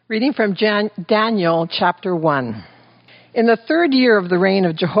Reading from Daniel chapter 1. In the third year of the reign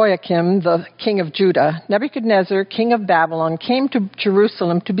of Jehoiakim, the king of Judah, Nebuchadnezzar, king of Babylon, came to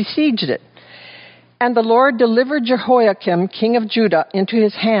Jerusalem to besiege it. And the Lord delivered Jehoiakim, king of Judah, into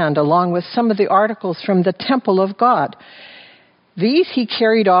his hand, along with some of the articles from the temple of God. These he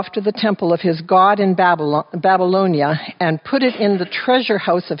carried off to the temple of his God in Babylonia and put it in the treasure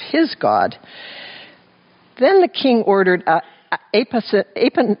house of his God. Then the king ordered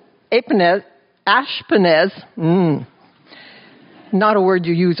Ashpenaz, not a word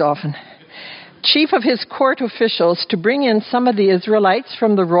you use often, chief of his court officials, to bring in some of the Israelites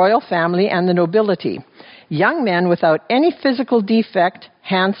from the royal family and the nobility, young men without any physical defect,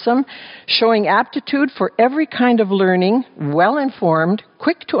 handsome, showing aptitude for every kind of learning, well-informed,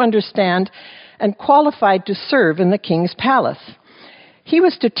 quick to understand, and qualified to serve in the king's palace. He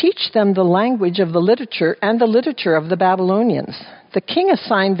was to teach them the language of the literature and the literature of the Babylonians. The king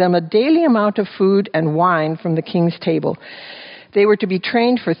assigned them a daily amount of food and wine from the king's table. They were to be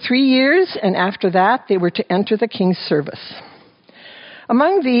trained for 3 years, and after that they were to enter the king's service.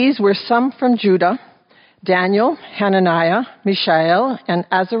 Among these were some from Judah: Daniel, Hananiah, Mishael, and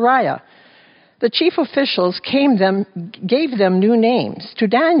Azariah. The chief officials gave them new names. To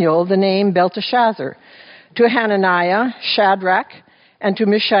Daniel, the name Belteshazzar. To Hananiah, Shadrach. And to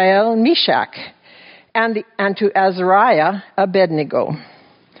Mishael, Meshach. And to Azariah, Abednego.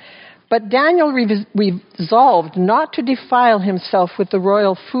 But Daniel resolved not to defile himself with the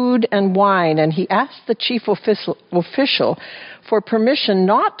royal food and wine, and he asked the chief official for permission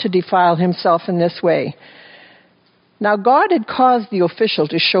not to defile himself in this way. Now God had caused the official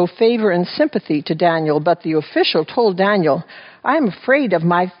to show favor and sympathy to Daniel, but the official told Daniel, "I am afraid of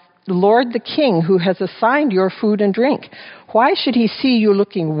my Lord the king, who has assigned your food and drink. Why should he see you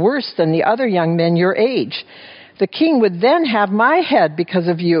looking worse than the other young men your age? The king would then have my head because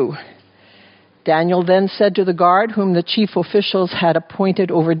of you." Daniel then said to the guard whom the chief officials had appointed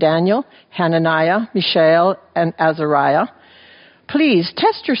over Daniel, Hananiah, Mishael, and Azariah, "Please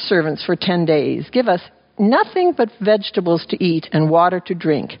test your servants for 10 days. Give us nothing but vegetables to eat and water to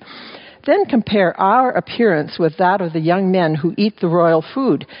drink. Then compare our appearance with that of the young men who eat the royal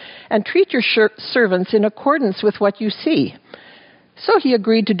food, and treat your servants in accordance with what you see." So he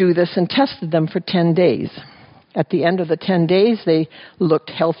agreed to do this and tested them for 10 days. At the end of the 10 days, they looked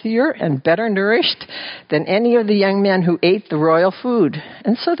healthier and better nourished than any of the young men who ate the royal food.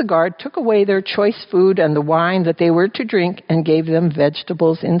 And so the guard took away their choice food and the wine that they were to drink and gave them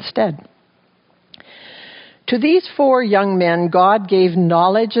vegetables instead. To these 4 young men, God gave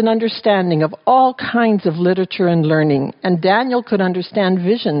knowledge and understanding of all kinds of literature and learning, and Daniel could understand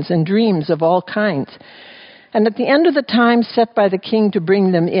visions and dreams of all kinds. And at the end of the time set by the king to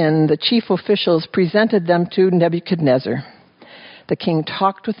bring them in, the chief officials presented them to Nebuchadnezzar. The king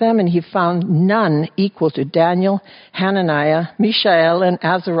talked with them, and he found none equal to Daniel, Hananiah, Mishael, and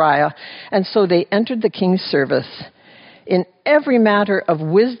Azariah, and so they entered the king's service. In every matter of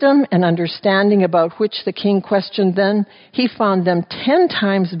wisdom and understanding about which the king questioned them, he found them 10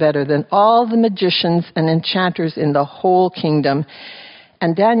 times better than all the magicians and enchanters in the whole kingdom.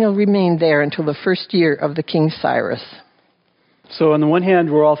 And Daniel remained there until the first year of the King Cyrus. So on the one hand,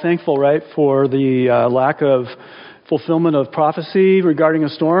 we're all thankful, right, for the lack of fulfillment of prophecy regarding a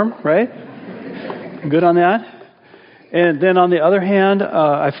storm, right? Good on that. And then on the other hand,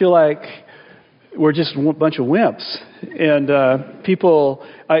 I feel like we're just a bunch of wimps. And people,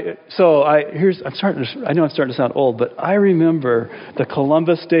 I know I'm starting to sound old, but I remember the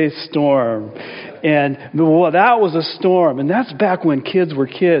Columbus Day storm. And well, that was a storm. And that's back when kids were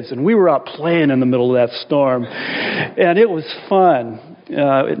kids. And we were out playing in the middle of that storm. And it was fun.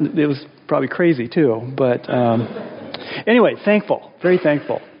 It was probably crazy too. But anyway, thankful. Very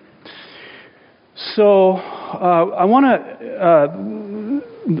thankful. So I want to...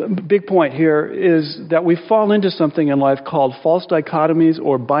 The big point here is that we fall into something in life called false dichotomies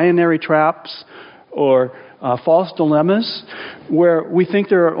or binary traps or false dilemmas, where we think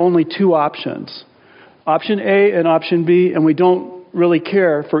there are only 2 options, option A and option B, and we don't really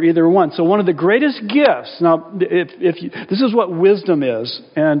care for either one. So one of the greatest gifts, now this is what wisdom is,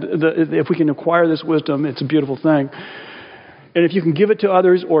 and if we can acquire this wisdom, it's a beautiful thing. And if you can give it to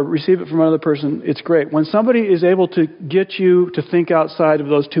others or receive it from another person, it's great. When somebody is able to get you to think outside of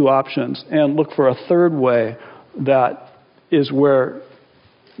those 2 options and look for a third way, that is where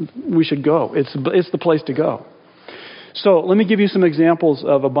we should go. It's the place to go. So let me give you some examples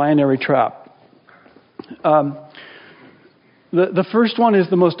of a binary trap. The first one is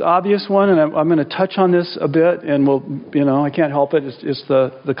the most obvious one, and I'm going to touch on this a bit, and I can't help it. It's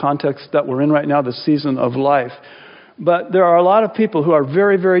the context that we're in right now, the season of life. But there are a lot of people who are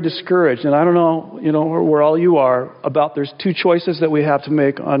very, very discouraged. And I don't know, where all you are about there's two choices that we have to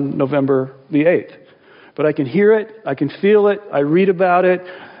make on November the 8th. But I can hear it. I can feel it. I read about it.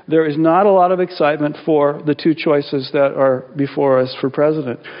 There is not a lot of excitement for the two choices that are before us for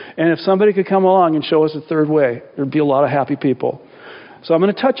president. And if somebody could come along and show us a third way, there'd be a lot of happy people. So I'm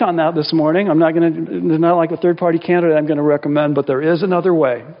going to touch on that this morning. There's not like a third-party candidate I'm going to recommend, but there is another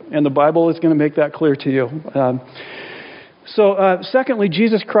way. And the Bible is going to make that clear to you. Secondly,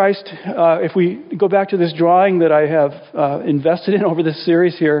 Jesus Christ, if we go back to this drawing that I have invested in over this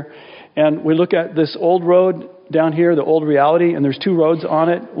series here, and we look at this old road down here, the old reality, and there's two roads on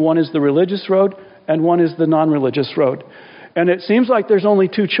it. One is the religious road, and one is the non-religious road. And it seems like there's only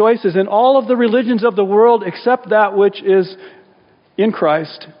two choices, and all of the religions of the world, except that which is in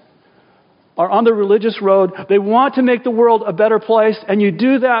Christ, are on the religious road. They want to make the world a better place, and you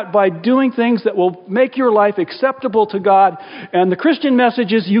do that by doing things that will make your life acceptable to God. And the Christian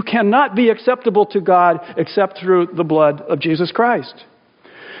message is you cannot be acceptable to God except through the blood of Jesus Christ.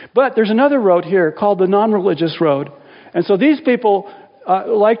 But there's another road here called the non-religious road. And so these people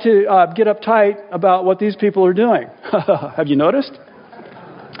like to get uptight about what these people are doing. Have you noticed?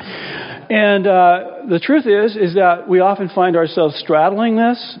 And the truth is that we often find ourselves straddling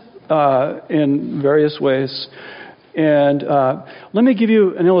this in various ways. And let me give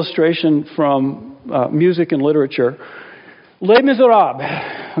you an illustration from music and literature. Les Miserables,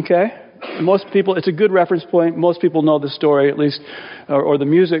 okay? Most people, it's a good reference point. Most people know the story, at least, or the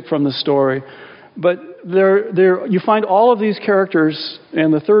music from the story. But you find all of these characters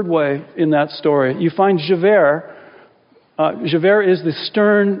in the third way in that story. You find Javert. Javert is the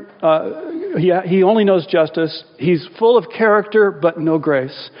stern, he only knows justice. He's full of character, but no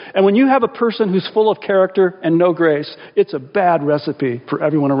grace. And when you have a person who's full of character and no grace, it's a bad recipe for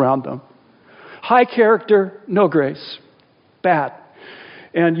everyone around them. High character, no grace. Bad.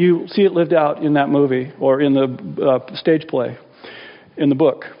 And you see it lived out in that movie or in the stage play, in the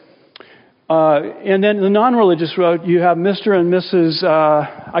book. And then the non-religious road, you have Mr. and Mrs.,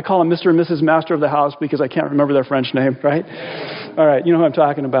 I call them Mr. and Mrs. Master of the House because I can't remember their French name, right? All right, you know who I'm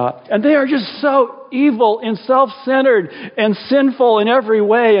talking about. And they are just so evil and self-centered and sinful in every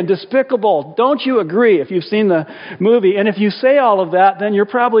way and despicable. Don't you agree if you've seen the movie? And if you say all of that, then you're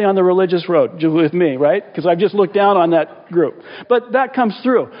probably on the religious road with me, right? Because I've just looked down on that group. But that comes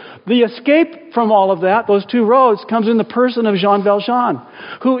through. The escape from all of that, those two roads, comes in the person of Jean Valjean,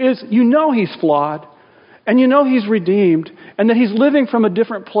 who is, he's flawed, and he's redeemed, and that he's living from a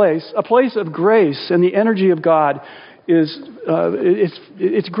different place, a place of grace, and the energy of God is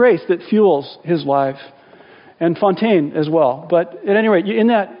it's grace that fuels his life, and Fontaine as well. But at any rate, in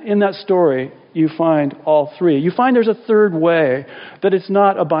that story, you find all three. You find there's a third way, that it's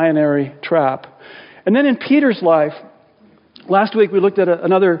not a binary trap. And then in Peter's life, last week we looked at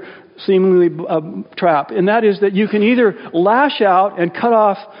another seemingly trap, and that is that you can either lash out and cut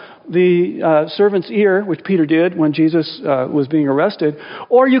off the servant's ear, which Peter did when Jesus was being arrested,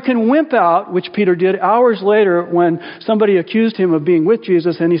 or you can wimp out, which Peter did hours later when somebody accused him of being with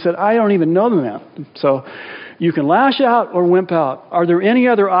Jesus, and he said, I don't even know the man. So you can lash out or wimp out. Are there any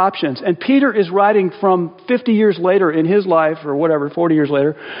other options? And Peter is writing from 50 years later in his life, or whatever, 40 years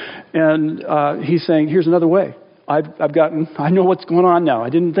later, and he's saying, here's another way. I know what's going on now. I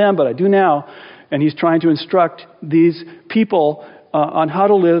didn't then, but I do now. And he's trying to instruct these people on how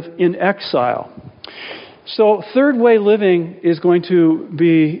to live in exile. So third way living is going to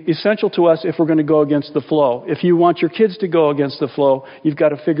be essential to us if we're going to go against the flow. If you want your kids to go against the flow, you've got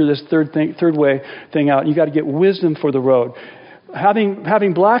to figure this third way thing out. You've got to get wisdom for the road.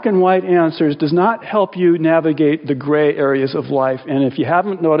 Having black and white answers does not help you navigate the gray areas of life. And if you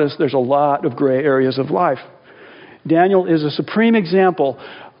haven't noticed, there's a lot of gray areas of life. Daniel is a supreme example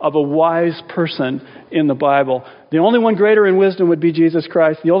of a wise person in the Bible. The only one greater in wisdom would be Jesus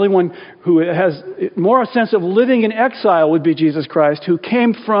Christ. The only one who has more a sense of living in exile would be Jesus Christ, who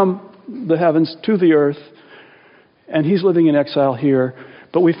came from the heavens to the earth, and he's living in exile here.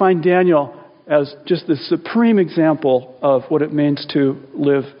 But we find Daniel as just the supreme example of what it means to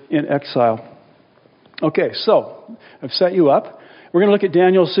live in exile. Okay, so I've set you up. We're going to look at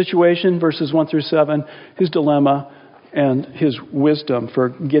Daniel's situation, verses 1 through 7, his dilemma, and his wisdom for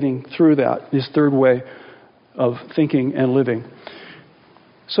getting through that, his third way of thinking and living.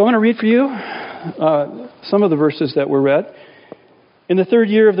 So I'm going to read for you some of the verses that were read. In the third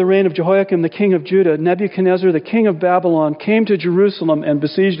year of the reign of Jehoiakim, the king of Judah, Nebuchadnezzar, the king of Babylon, came to Jerusalem and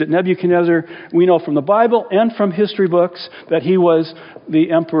besieged it. Nebuchadnezzar, we know from the Bible and from history books that he was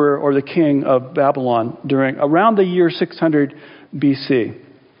the emperor or the king of Babylon around the year 600 BC.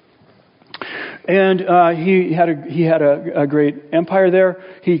 And he had a great empire there.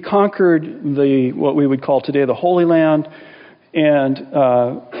 He conquered what we would call today the Holy Land, and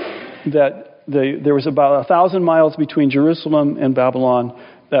there was about 1,000 miles between Jerusalem and Babylon.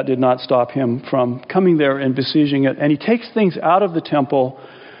 That did not stop him from coming there and besieging it. And he takes things out of the temple,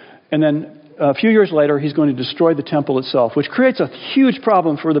 and then a few years later, he's going to destroy the temple itself, which creates a huge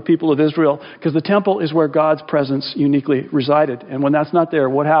problem for the people of Israel, because the temple is where God's presence uniquely resided. And when that's not there,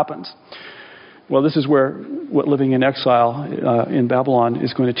 what happens? Well, this is what living in exile in Babylon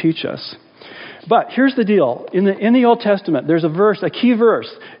is going to teach us. But here's the deal. In the Old Testament, there's a key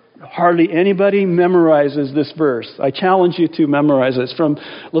verse. Hardly anybody memorizes this verse. I challenge you to memorize it. It's from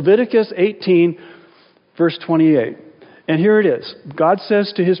Leviticus 18, verse 28. And here it is. God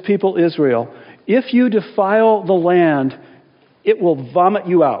says to his people Israel, if you defile the land, it will vomit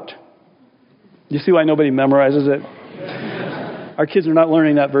you out. You see why nobody memorizes it? Our kids are not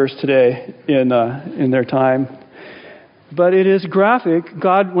learning that verse today in their time. But it is graphic.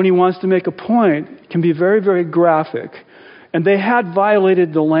 God, when he wants to make a point, can be very, very graphic. And they had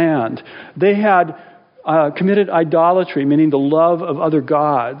violated the land. They had committed idolatry, meaning the love of other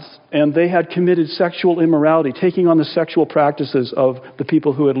gods. And they had committed sexual immorality, taking on the sexual practices of the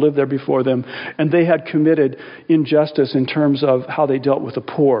people who had lived there before them. And they had committed injustice in terms of how they dealt with the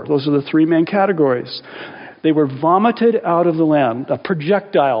poor. Those are the three main categories. They were vomited out of the land, a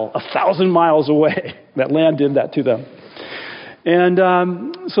projectile 1,000 miles away. That land did that to them. And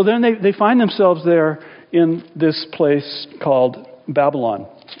so then they find themselves there in this place called Babylon.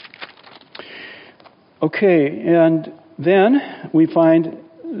 Okay, and then we find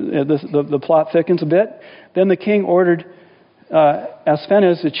the plot thickens a bit. Then the king ordered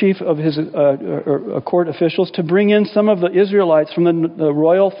Aspenaz, the chief of his court officials, to bring in some of the Israelites from the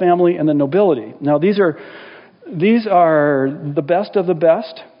royal family and the nobility. Now, these are the best of the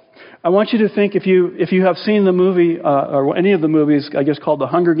best. I want you to think, if you have seen the movie or any of the movies, I guess called The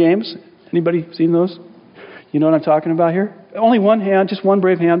Hunger Games. Anybody seen those? You know what I'm talking about here? Only one hand, just one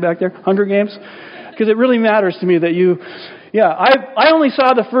brave hand back there. Hunger Games. Because it really matters to me that I only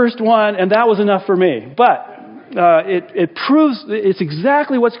saw the first one, and that was enough for me. But it proves it's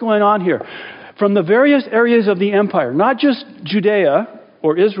exactly what's going on here. From the various areas of the empire, not just Judea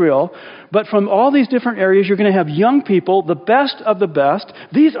or Israel, but from all these different areas, you're going to have young people, the best of the best.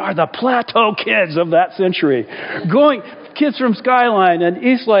 These are the plateau kids of that century. Kids from Skyline and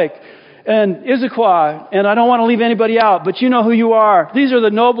Eastlake and Issaquah, and I don't want to leave anybody out, but you know who you are. These are the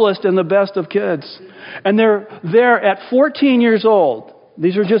noblest and the best of kids. And they're there at 14 years old.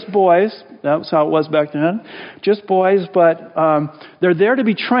 These are just boys. That was how it was back then. Just boys, but they're there to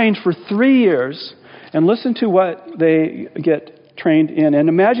be trained for 3 years. And listen to what they get trained in. And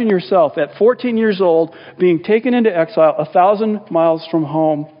imagine yourself at 14 years old being taken into exile 1,000 miles from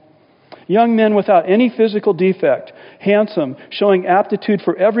home. Young men without any physical defect, handsome, showing aptitude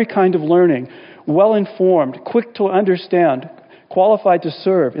for every kind of learning, well-informed, quick to understand, qualified to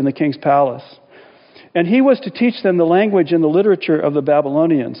serve in the king's palace. And he was to teach them the language and the literature of the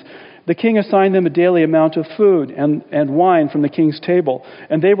Babylonians. The king assigned them a daily amount of food and wine from the king's table.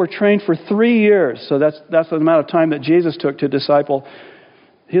 And they were trained for 3 years. So that's the amount of time that Jesus took to disciple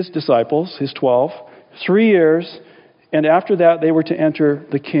his disciples, his 12. 3 years. And after that, they were to enter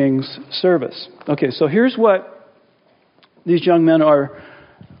the king's service. Okay, so here's what these young men are.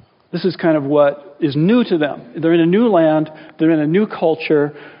 This is kind of what is new to them. They're in a new land. They're in a new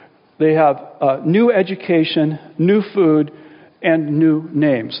culture. They have new education, new food, and new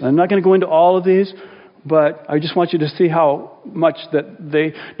names. I'm not going to go into all of these, but I just want you to see how much that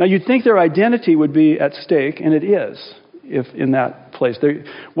they... Now, you'd think their identity would be at stake, and it is, if in that place.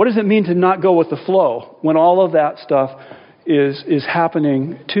 What does it mean to not go with the flow when all of that stuff is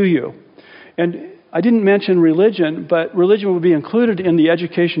happening to you? And I didn't mention religion, but religion would be included in the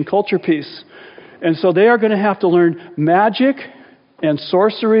education culture piece. And so they are going to have to learn magic and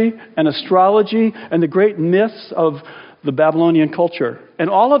sorcery and astrology and the great myths of the Babylonian culture. And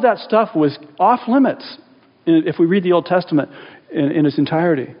all of that stuff was off limits if we read the Old Testament in its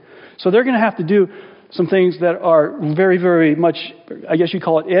entirety. So they're going to have to do some things that are very, very much, I guess you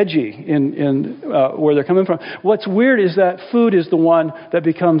call it edgy in where they're coming from. What's weird is that food is the one that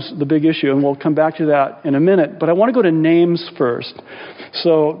becomes the big issue, and we'll come back to that in a minute. But I want to go to names first.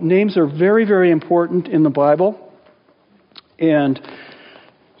 So names are very, very important in the Bible. And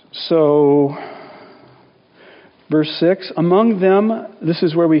so, verse 6, among them, this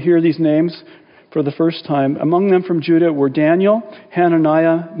is where we hear these names for the first time. Among them from Judah were Daniel,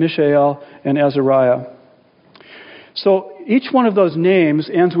 Hananiah, Mishael, and Azariah. So each one of those names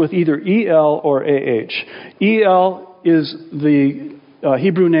ends with either EL or AH. EL is the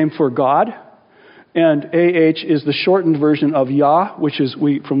Hebrew name for God, and AH is the shortened version of Yah,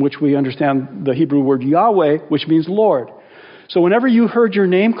 from which we understand the Hebrew word Yahweh, which means Lord. So whenever you heard your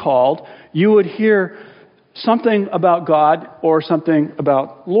name called, you would hear something about God or something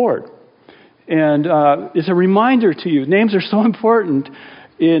about Lord. And it's a reminder to you. Names are so important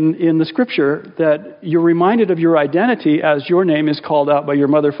in the Scripture that you're reminded of your identity as your name is called out by your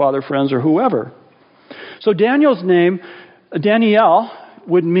mother, father, friends, or whoever. So Daniel's name, Daniel,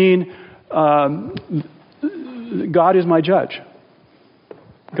 would mean God is my judge.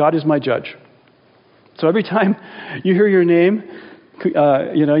 God is my judge. So every time you hear your name,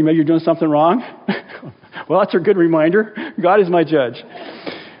 maybe you're doing something wrong. Well, that's a good reminder. God is my judge.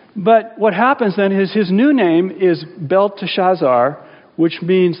 But what happens then is his new name is Belteshazzar, which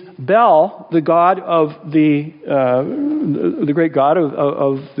means Bel, the god of the great god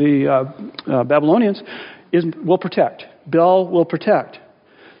of the Babylonians, will protect. Bel will protect.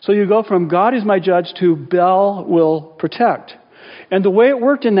 So you go from God is my judge to Bel will protect. And the way it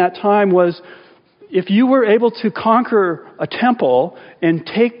worked in that time was if you were able to conquer a temple and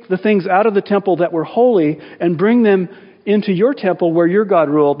take the things out of the temple that were holy and bring them into your temple where your God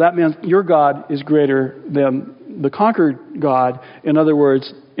ruled, that meant your God is greater than the conquered God. In other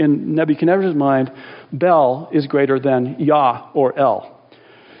words, in Nebuchadnezzar's mind, Bel is greater than Yah or El.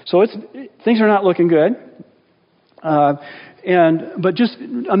 So things are not looking good. But just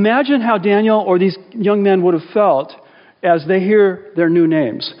imagine how Daniel or these young men would have felt as they hear their new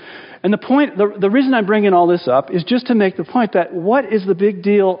names. And the reason I'm bringing all this up is just to make the point that what is the big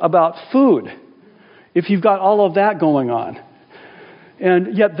deal about food if you've got all of that going on?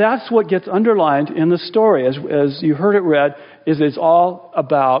 And yet that's what gets underlined in the story, as you heard it read, is it's all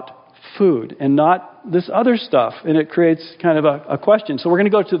about food and not this other stuff. And it creates kind of a question. So we're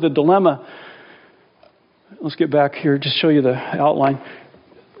going to go to the dilemma. Let's get back here, just show you the outline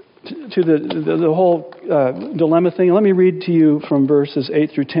to the whole dilemma thing. Let me read to you from verses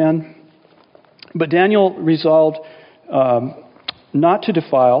 8 through 10. But Daniel resolved not to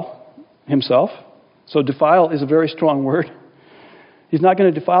defile himself. So defile is a very strong word. He's not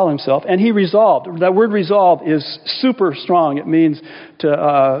going to defile himself. And he resolved. That word resolve is super strong. It means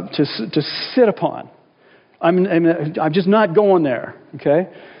to sit upon. I'm just not going there. Okay?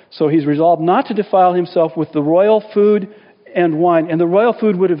 So he's resolved not to defile himself with the royal food and wine. And the royal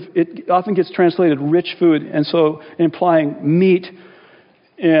food it often gets translated rich food, and so implying meat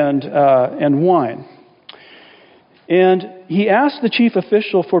and wine. And he asked the chief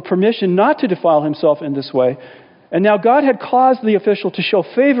official for permission not to defile himself in this way. And now God had caused the official to show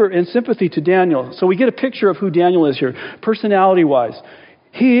favor and sympathy to Daniel. So we get a picture of who Daniel is here, personality-wise.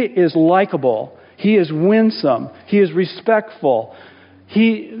 He is likable. He is winsome. He is respectful.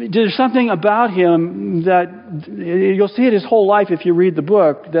 There's something about him that you'll see it his whole life if you read the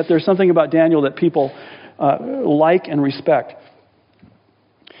book, that there's something about Daniel that people like and respect.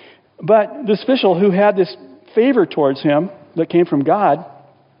 But this official who had this favor towards him that came from God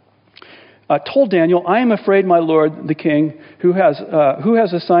told Daniel, "I am afraid, my lord, the king, who has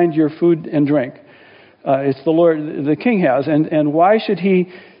assigned your food and drink." It's the Lord, the king has. And why should he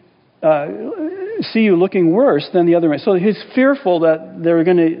see you looking worse than the other man? So he's fearful that they're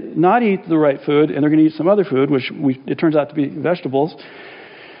going to not eat the right food and they're going to eat some other food, which it turns out to be vegetables.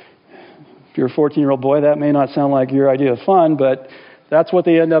 If you're a 14-year-old boy, that may not sound like your idea of fun, but that's what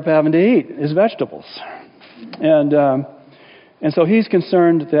they end up having to eat, is vegetables. And so he's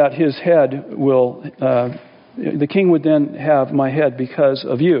concerned that his head will, the king would then have my head because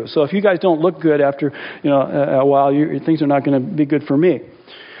of you. So if you guys don't look good after a while, things are not going to be good for me.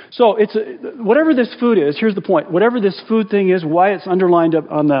 So whatever this food is, here's the point. Whatever this food thing is, why it's underlined up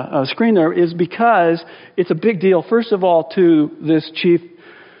on the screen there is because it's a big deal, first of all, to this chief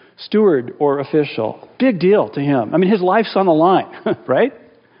steward or official. Big deal to him. I mean, his life's on the line, right?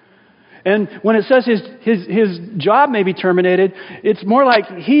 And when it says his job may be terminated, it's more like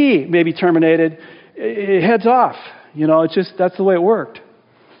he may be terminated. It heads off. It's just, that's the way it worked.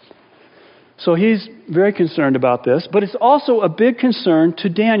 So he's very concerned about this, but it's also a big concern to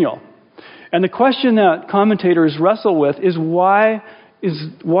Daniel. And the question that commentators wrestle with is why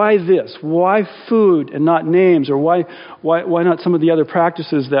this? Why food and not names? Or why not some of the other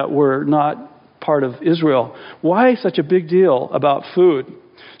practices that were not part of Israel? Why such a big deal about food?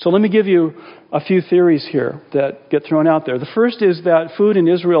 So let me give you a few theories here that get thrown out there. The first is that food in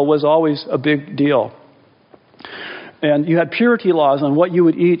Israel was always a big deal. And you had purity laws on what you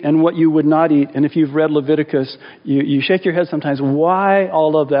would eat and what you would not eat. And if you've read Leviticus, you shake your head sometimes, why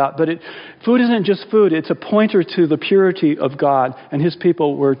all of that? But food isn't just food. It's a pointer to the purity of God. And his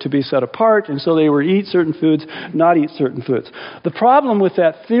people were to be set apart. And so they were to eat certain foods, not eat certain foods. The problem with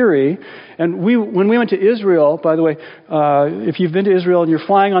that theory, and when we went to Israel, by the way, if you've been to Israel and you're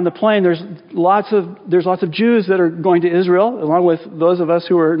flying on the plane, there's lots of Jews that are going to Israel, along with those of us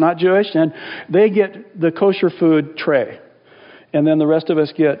who are not Jewish, and they get the kosher food tray. And then the rest of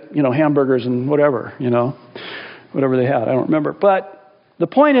us get, hamburgers and whatever they had. I don't remember. But the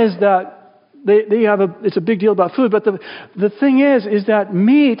point is that it's a big deal about food. But the thing is that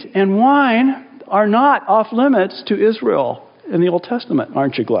meat and wine are not off limits to Israel in the Old Testament.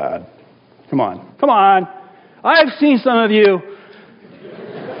 Aren't you glad? Come on. I've seen some of you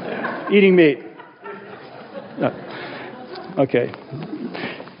eating meat. Okay.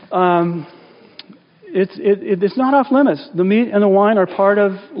 It's not off limits. The meat and the wine are part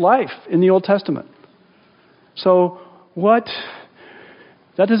of life in the Old Testament. So that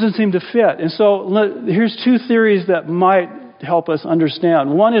doesn't seem to fit. And so here's two theories that might help us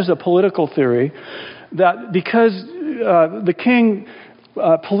understand. One is a political theory that because the king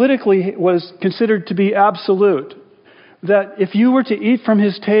politically was considered to be absolute, that if you were to eat from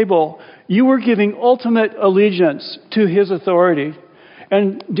his table, you were giving ultimate allegiance to his authority.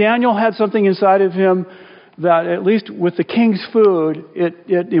 And Daniel had something inside of him that, at least with the king's food,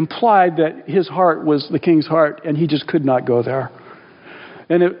 it implied that his heart was the king's heart, and he just could not go there.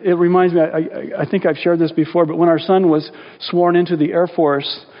 And it reminds me, I think I've shared this before, but when our son was sworn into the Air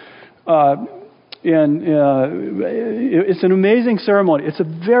Force, it's an amazing ceremony.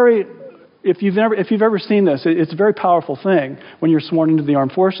 If you've ever seen this, it's a very powerful thing when you're sworn into the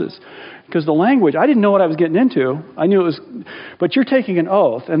armed forces. Because the language, I didn't know what I was getting into. I knew it was, but you're taking an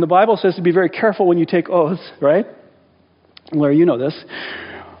oath. And the Bible says to be very careful when you take oaths, right? Larry, you know this.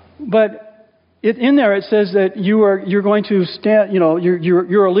 But in there it says that you're going to stand,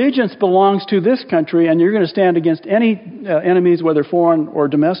 your allegiance belongs to this country, and you're going to stand against any enemies, whether foreign or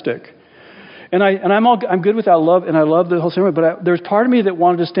domestic. And I'm good with that. I love the whole ceremony. But there's part of me that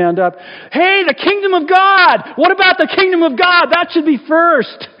wanted to stand up. Hey, the kingdom of God! What about the kingdom of God? That should be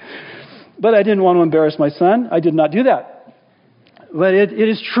first. But I didn't want to embarrass my son. I did not do that. But it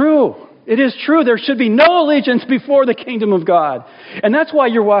is true. It is true. There should be no allegiance before the kingdom of God. And that's why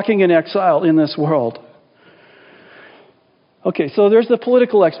you're walking in exile in this world. Okay, so there's the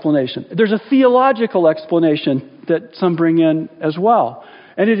political explanation. There's a theological explanation that some bring in as well.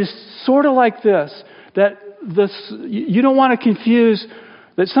 And it is sort of like this, that you don't want to confuse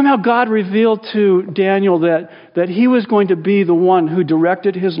that somehow God revealed to Daniel that he was going to be the one who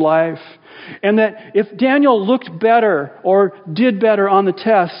directed his life. And that if Daniel looked better or did better on the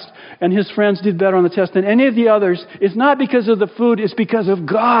test, and his friends did better on the test than any of the others, it's not because of the food, it's because of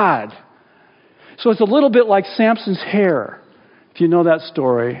God. So it's a little bit like Samson's hair, if you know that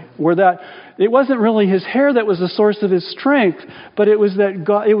story, where it wasn't really his hair that was the source of his strength, but it was that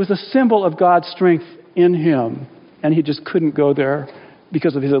God, it was a symbol of God's strength in him, and he just couldn't go there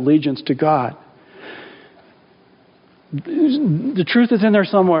because of his allegiance to God. The truth is in there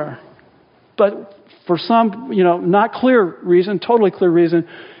somewhere. But for some, not clear reason, totally clear reason,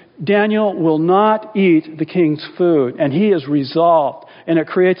 Daniel will not eat the king's food. And he is resolved. And it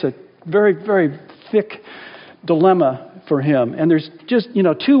creates a very, very thick dilemma for him. And there's just,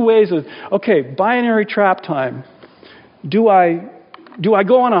 two ways of, binary trap time. Do I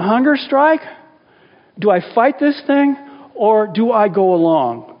go on a hunger strike? Do I fight this thing? Or do I go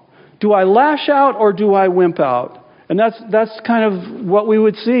along? Do I lash out or do I wimp out? And that's kind of what we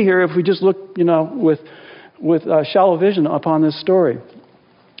would see here if we just look, with shallow vision upon this story.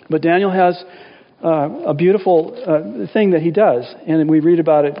 But Daniel has a beautiful thing that he does, and we read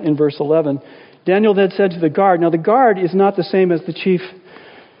about it in verse 11. Daniel then said to the guard, now the guard is not the same as the chief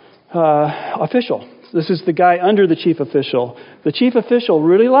official. This is the guy under the chief official. The chief official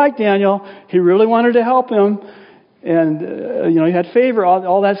really liked Daniel. He really wanted to help him. And, he had favor,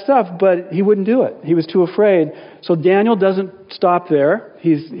 all that stuff, but he wouldn't do it. He was too afraid. So Daniel doesn't stop there.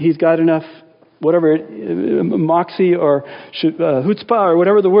 He's got enough, moxie or chutzpah or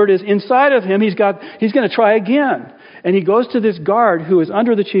whatever the word is inside of him. He's going to try again. And he goes to this guard who is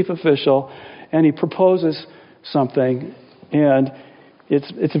under the chief official, and he proposes something. And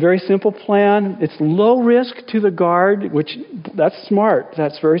it's a very simple plan. It's low risk to the guard, that's smart.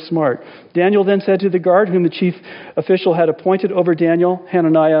 That's very smart. Daniel then said to the guard, whom the chief official had appointed over Daniel,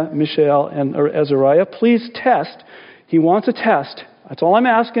 Hananiah, Mishael, and Azariah, please test. He wants a test. That's all I'm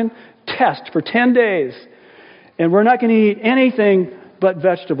asking. Test for 10 days. And we're not going to eat anything but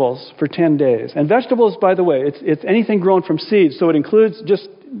vegetables for 10 days. And vegetables, by the way, it's anything grown from seeds, so it includes just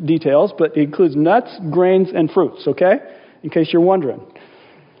details, but it includes nuts, grains, and fruits, okay? In case you're wondering.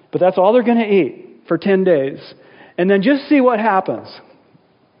 But that's all they're going to eat for 10 days. And then just see what happens.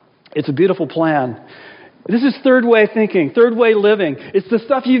 It's a beautiful plan. This is third way thinking, third way living. It's the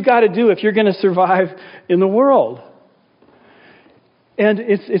stuff you've got to do if you're going to survive in the world. And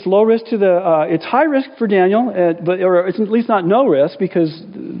it's low risk to it's high risk for Daniel, or it's at least not no risk, because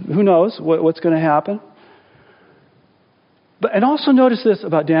who knows what's going to happen. And also notice this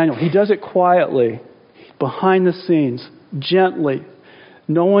about Daniel. He does it quietly, behind the scenes, gently.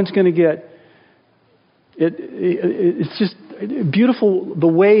 No one's going to get it. It's just beautiful the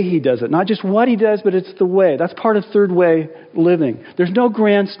way he does it. Not just what he does, but it's the way. That's part of third way living. There's no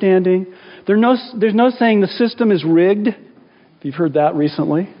grandstanding. There's no saying the system is rigged. If you've heard that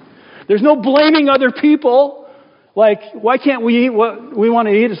recently. There's no blaming other people. Like, why can't we eat what we want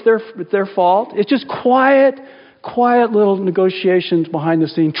to eat? It's their fault. It's just quiet little negotiations behind the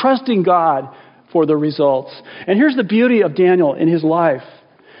scene, trusting God for the results. And here's the beauty of Daniel in his life,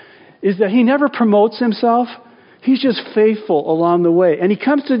 is that he never promotes himself. He's just faithful along the way. And he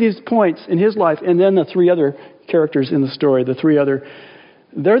comes to these points in his life, and then the three other characters in the story,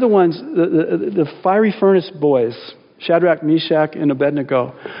 they're the ones, the fiery furnace boys, Shadrach, Meshach, and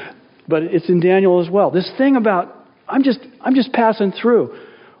Abednego. But it's in Daniel as well. This thing about, I'm just passing through.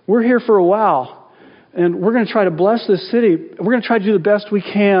 We're here for a while, and we're going to try to bless this city. We're going to try to do the best we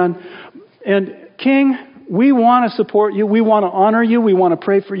can. And King, we want to support you. We want to honor you. We want to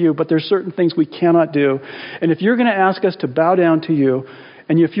pray for you. But there's certain things we cannot do. And if you're going to ask us to bow down to you,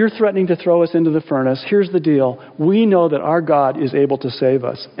 and if you're threatening to throw us into the furnace, here's the deal. We know that our God is able to save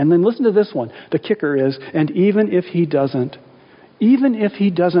us. And then listen to this one. The kicker is, and even if he doesn't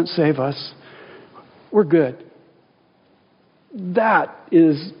save us, we're good. That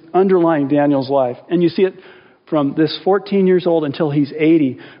is underlying Daniel's life. And you see it from this 14 years old until he's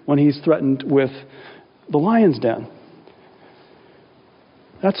 80, when he's threatened with the lion's den.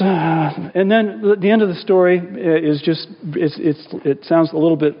 And then the end of the story is just, it sounds a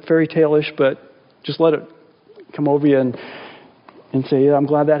little bit fairy tale-ish, but just let it come over you and say, yeah, I'm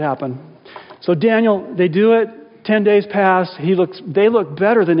glad that happened. So Daniel, they do it. 10 days pass. They look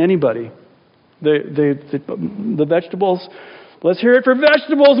better than anybody. The vegetables. Let's hear it for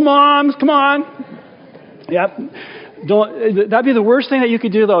vegetables, moms. Come on. Yep. That'd be the worst thing that you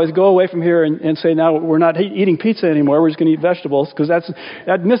could do, though, is go away from here and say, now we're not eating pizza anymore. We're just going to eat vegetables, because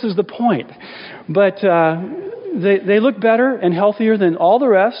that misses the point. But they look better and healthier than all the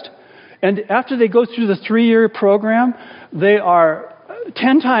rest. And after they go through the 3-year program, they are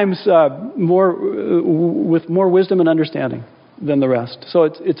 10 times more with more wisdom and understanding than the rest. So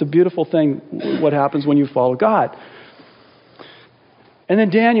it's a beautiful thing what happens when you follow God. And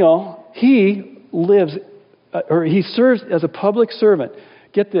then Daniel, he serves as a public servant.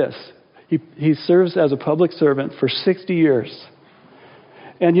 Get this. He serves as a public servant for 60 years.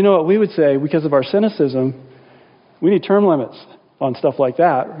 And you know what we would say, because of our cynicism, we need term limits on stuff like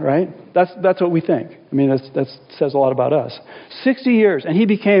that, right? That's what we think. I mean, that says a lot about us. 60 years. And he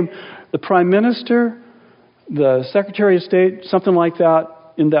became the prime minister, the secretary of state, something like that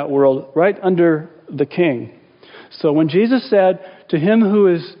in that world, right under the king. So when Jesus said, to him who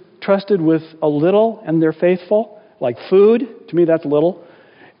is trusted with a little and they're faithful, like food, to me that's little.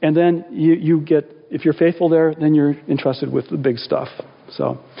 And then you get, if you're faithful there, then you're entrusted with the big stuff. So,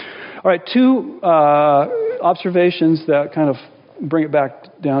 all right, 2 observations that kind of bring it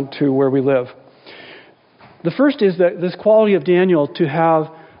back down to where we live. The first is that this quality of Daniel to have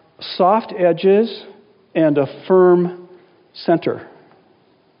soft edges and a firm center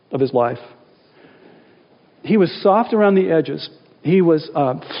of his life. He was soft around the edges. He was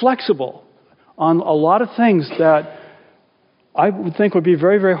flexible on a lot of things that I would think would be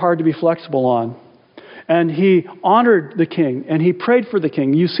very, very hard to be flexible on. And he honored the king, and he prayed for the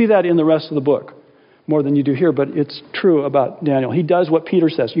king. You see that in the rest of the book, more than you do here, but it's true about Daniel. He does what Peter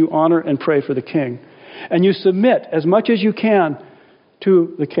says. You honor and pray for the king. And you submit as much as you can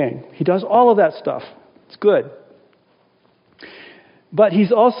to the king. He does all of that stuff. It's good. But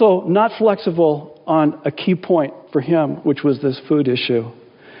he's also not flexible on a key point for him, which was this food issue.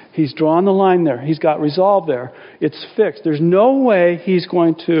 He's drawn the line there. He's got resolve there. It's fixed. There's no way he's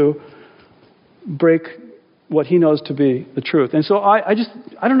going to break what he knows to be the truth. And so I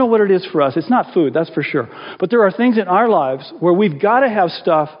don't know what it is for us. It's not food, that's for sure. But there are things in our lives where we've got to have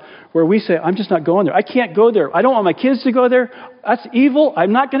stuff where we say, I'm just not going there. I can't go there. I don't want my kids to go there. That's evil.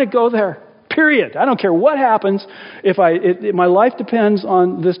 I'm not going to go there. Period. I don't care what happens. If my life depends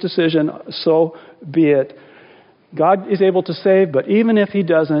on this decision, so be it. God is able to save, but even if He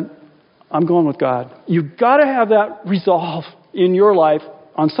doesn't, I'm going with God. You've got to have that resolve in your life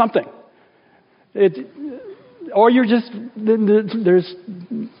on something. Or you're just,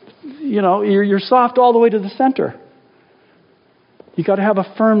 you're soft all the way to the center. You've got to have a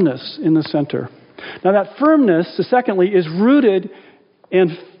firmness in the center. Now that firmness, secondly, is rooted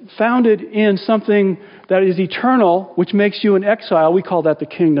and founded in something that is eternal, which makes you an exile. We call that the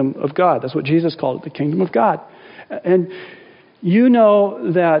kingdom of God. That's what Jesus called it, the kingdom of God. And you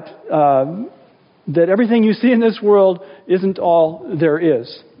know that that everything you see in this world isn't all there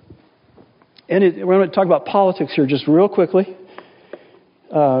is. And we're going to talk about politics here just real quickly.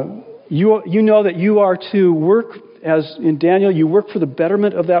 You know that you are to work, as in Daniel, you work for the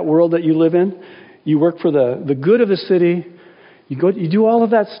betterment of that world that you live in. You work for the good of the city. You do all of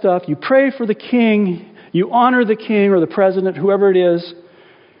that stuff. You pray for the king. You honor the king or the president, whoever it is.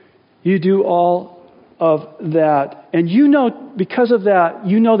 You do all of that. And you know, because of that,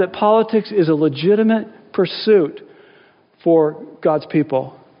 you know that politics is a legitimate pursuit for God's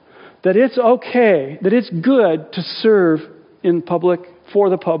people. That it's okay, that it's good to serve in public, for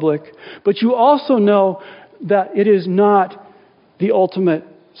the public. But you also know that it is not the ultimate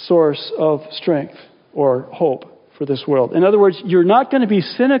source of strength or hope for this world. In other words, you're not going to be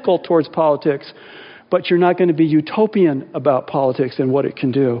cynical towards politics, but you're not going to be utopian about politics and what it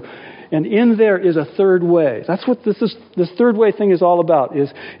can do. And in there is a third way. That's what this third way thing is all about.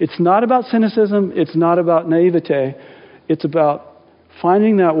 It's not about cynicism. It's not about naivete. It's about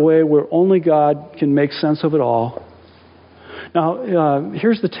finding that way where only God can make sense of it all. Now,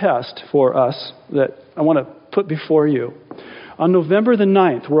 here's the test for us that I want to put before you. On November the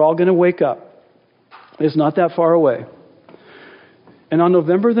 9th, we're all going to wake up. It's not that far away. And on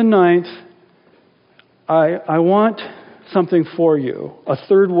November the 9th, I want something for you, a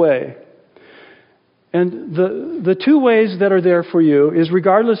third way. And the two ways that are there for you is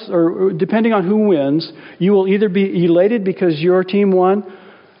regardless, or depending on who wins, you will either be elated because your team won,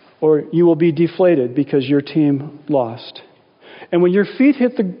 or you will be deflated because your team lost. And when your feet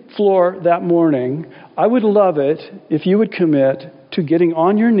hit the floor that morning, I would love it if you would commit to getting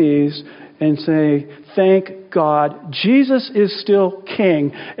on your knees and say, thank God, Jesus is still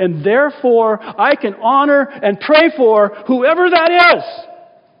King, and therefore I can honor and pray for whoever that is.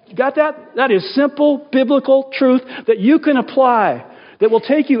 You got that? That is simple biblical truth that you can apply, that will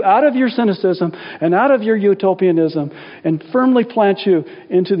take you out of your cynicism and out of your utopianism and firmly plant you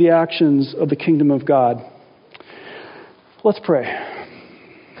into the actions of the kingdom of God. Let's pray.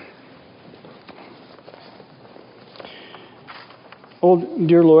 Oh,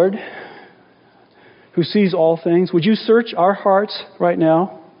 dear Lord, who sees all things, would you search our hearts right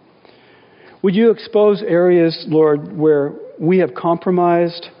now? Would you expose areas, Lord, where we have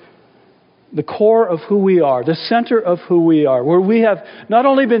compromised the core of who we are, the center of who we are, where we have not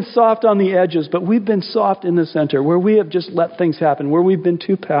only been soft on the edges, but we've been soft in the center, where we have just let things happen, where we've been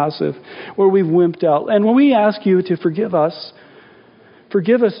too passive, where we've wimped out. And when we ask you to forgive us,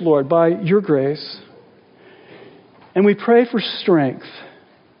 Lord, by your grace. And we pray for strength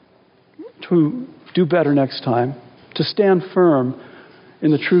to do better next time, to stand firm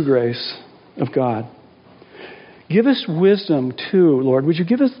in the true grace of God. Give us wisdom too, Lord. Would you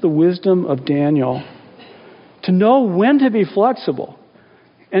give us the wisdom of Daniel to know when to be flexible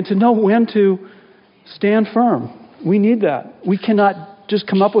and to know when to stand firm? We need that. We cannot just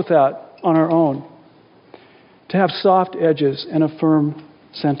come up with that on our own. To have soft edges and a firm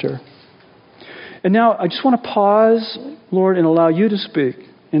center. And now I just want to pause, Lord, and allow you to speak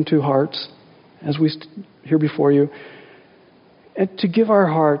into hearts as we here before you, and to give our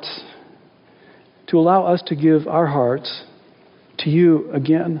hearts, to allow us to give our hearts to you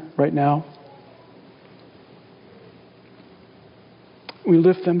again right now. We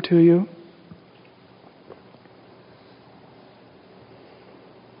lift them to you.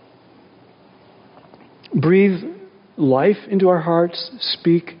 Breathe life into our hearts.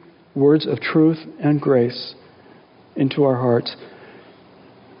 Speak words of truth and grace into our hearts.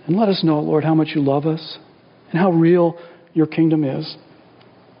 And let us know, Lord, how much you love us and how real your kingdom is.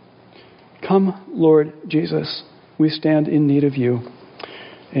 Come, Lord Jesus, we stand in need of you.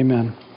 Amen.